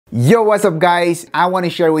Yo, what's up guys? I want to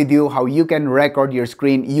share with you how you can record your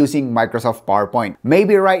screen using Microsoft PowerPoint.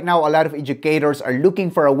 Maybe right now a lot of educators are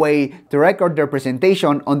looking for a way to record their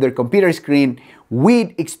presentation on their computer screen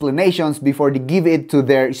with explanations before they give it to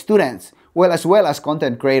their students, as well as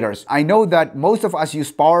content creators. I know that most of us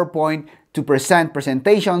use PowerPoint to present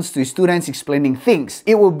presentations to students explaining things.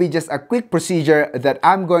 It will be just a quick procedure that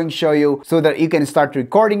I'm going to show you so that you can start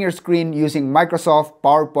recording your screen using Microsoft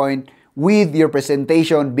PowerPoint with your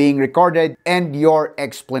presentation being recorded and your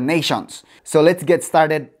explanations. So let's get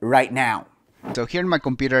started right now. So here in my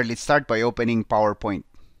computer, let's start by opening PowerPoint.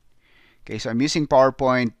 Okay, so I'm using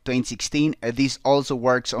PowerPoint 2016. This also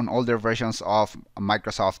works on older versions of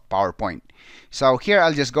Microsoft PowerPoint. So here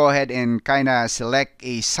I'll just go ahead and kind of select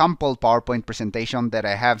a sample PowerPoint presentation that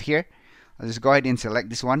I have here. I'll just go ahead and select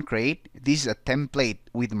this one, create. This is a template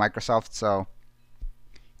with Microsoft, so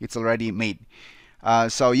it's already made.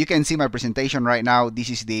 So you can see my presentation right now.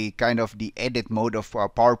 This is the kind of the edit mode of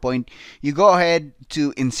PowerPoint. You go ahead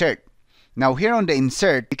to insert. Now here on the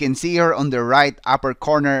insert, you can see here on the right upper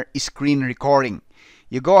corner screen recording.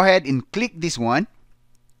 You go ahead and click this one.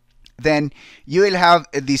 Then you will have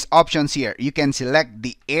these options here. You can select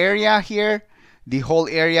the area here, the whole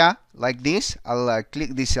area like this. I'll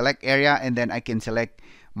click the select area and then I can select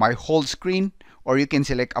my whole screen, or you can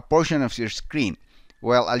select a portion of your screen.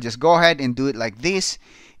 Well, I'll just go ahead and do it like this.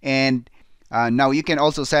 And now you can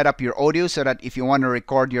also set up your audio so that if you want to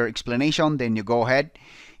record your explanation, then you go ahead.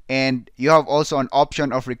 And you have also an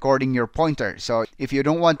option of recording your pointer. So if you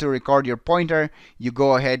don't want to record your pointer, you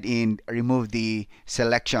go ahead and remove the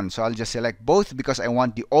selection. So I'll just select both because I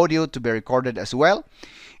want the audio to be recorded as well.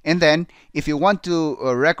 And then if you want to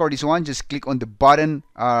record this one, just click on the button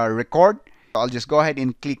record. I'll just go ahead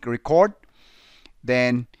and click record.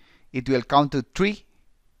 Then it will count to 3.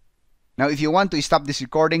 Now, if you want to stop this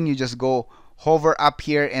recording, you just go hover up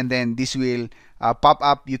here and then this will pop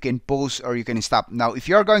up. You can pause or you can stop. Now, if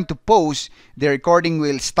you're going to pause, the recording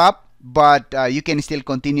will stop, but you can still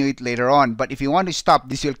continue it later on. But if you want to stop,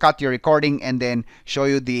 this will cut your recording and then show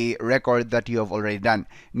you the record that you have already done.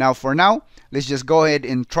 Now, for now, let's just go ahead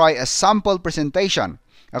and try a sample presentation.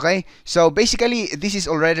 Okay, so basically this is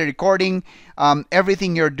already recording.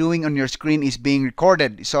 Everything you're doing on your screen is being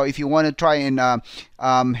recorded. So if you want to try and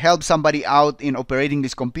help somebody out in operating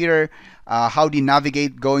this computer, how they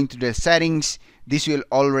navigate going to the settings, this will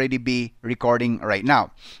already be recording right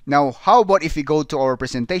now. Now, how about if we go to our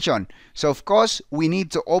presentation? So of course, we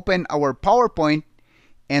need to open our PowerPoint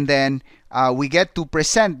and then we get to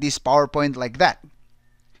present this PowerPoint like that.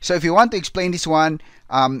 So if you want to explain this one,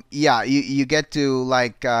 yeah, you get to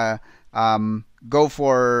like go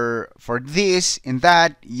for this and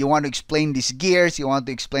that. You want to explain these gears. You want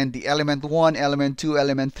to explain the element 1, element 2,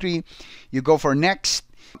 element 3. You go for next.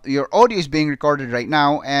 Your audio is being recorded right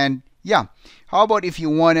now. And yeah, how about if you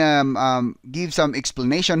want to give some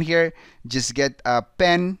explanation here, just get a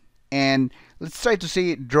pen and let's try to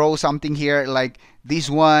see, draw something here like this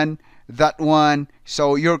one, that one.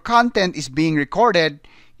 So your content is being recorded.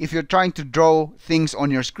 If you're trying to draw things on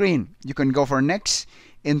your screen, you can go for next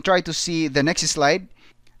and try to see the next slide.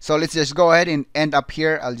 So let's just go ahead and end up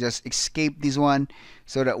here. I'll just escape this one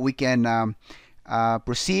so that we can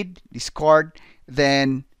proceed, discard.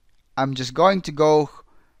 Then I'm just going to go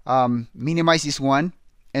minimize this one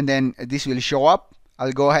and then this will show up.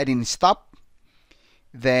 I'll go ahead and stop.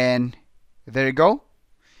 Then there you go.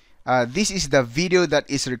 This is the video that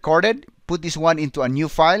is recorded. Put this one into a new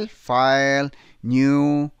file,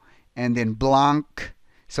 new, and then blank,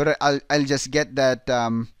 so that I'll just get that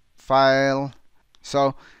file.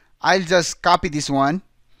 So I'll just copy this one,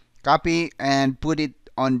 copy and put it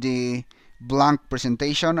on the blank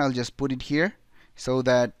presentation. I'll just put it here so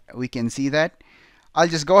that we can see that. I'll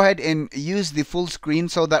just go ahead and use the full screen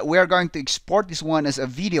so that we're going to export this one as a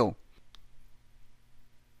video,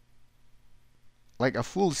 like a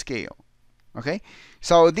full scale. Okay,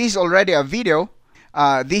 so this is already a video.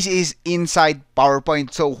 This is inside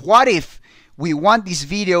PowerPoint. So what if we want this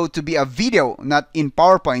video to be a video, not in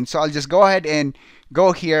PowerPoint? So I'll just go ahead and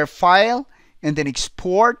go here, file, and then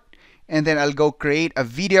export, and then I'll go create a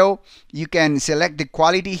video. You can select the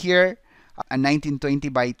quality here, a 1920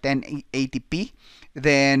 by 1080p.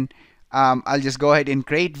 Then I'll just go ahead and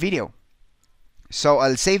create video. So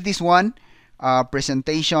I'll save this one,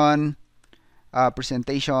 presentation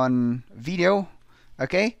video.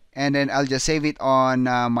 Okay, and then I'll just save it on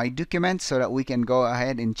my documents so that we can go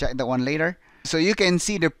ahead and check that one later. So you can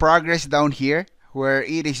see the progress down here where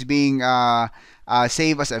it is being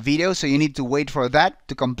saved as a video. So you need to wait for that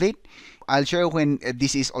to complete. I'll show you when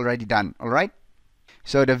this is already done. All right.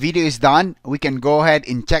 So the video is done. We can go ahead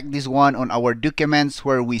and check this one on our documents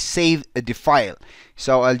where we save the file.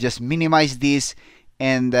 So I'll just minimize this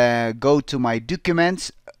and go to my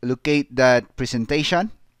documents, locate that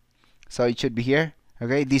presentation. So it should be here.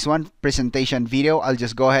 Okay, this one, presentation video. I'll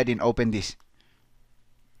just go ahead and open this.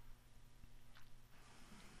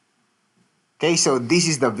 Okay, so this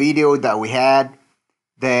is the video that we had.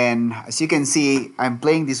 Then, as you can see, I'm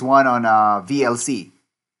playing this one on VLC.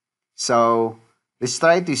 So let's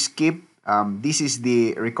try to skip. This is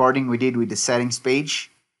the recording we did with the settings page.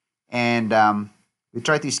 And we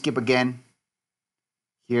try to skip again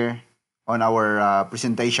here on our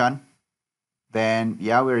presentation. Then,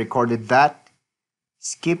 yeah, we recorded that.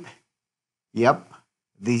 Skip. Yep.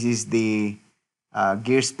 This is the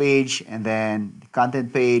gears page, and then the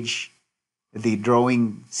content page, the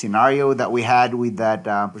drawing scenario that we had with that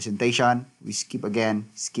presentation. We skip again,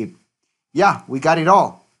 skip. Yeah, we got it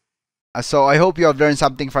all. So I hope you have learned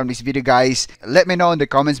something from this video, guys. Let me know in the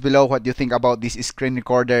comments below what you think about this screen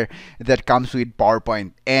recorder that comes with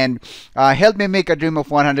PowerPoint. And help me make a dream of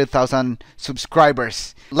 100,000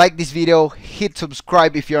 subscribers. Like this video, hit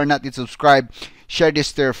subscribe if you are not yet subscribed. Share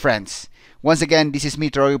this to your friends. Once again, this is me,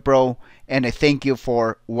 Troy Pro, and I thank you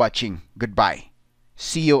for watching. Goodbye.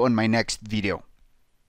 See you on my next video.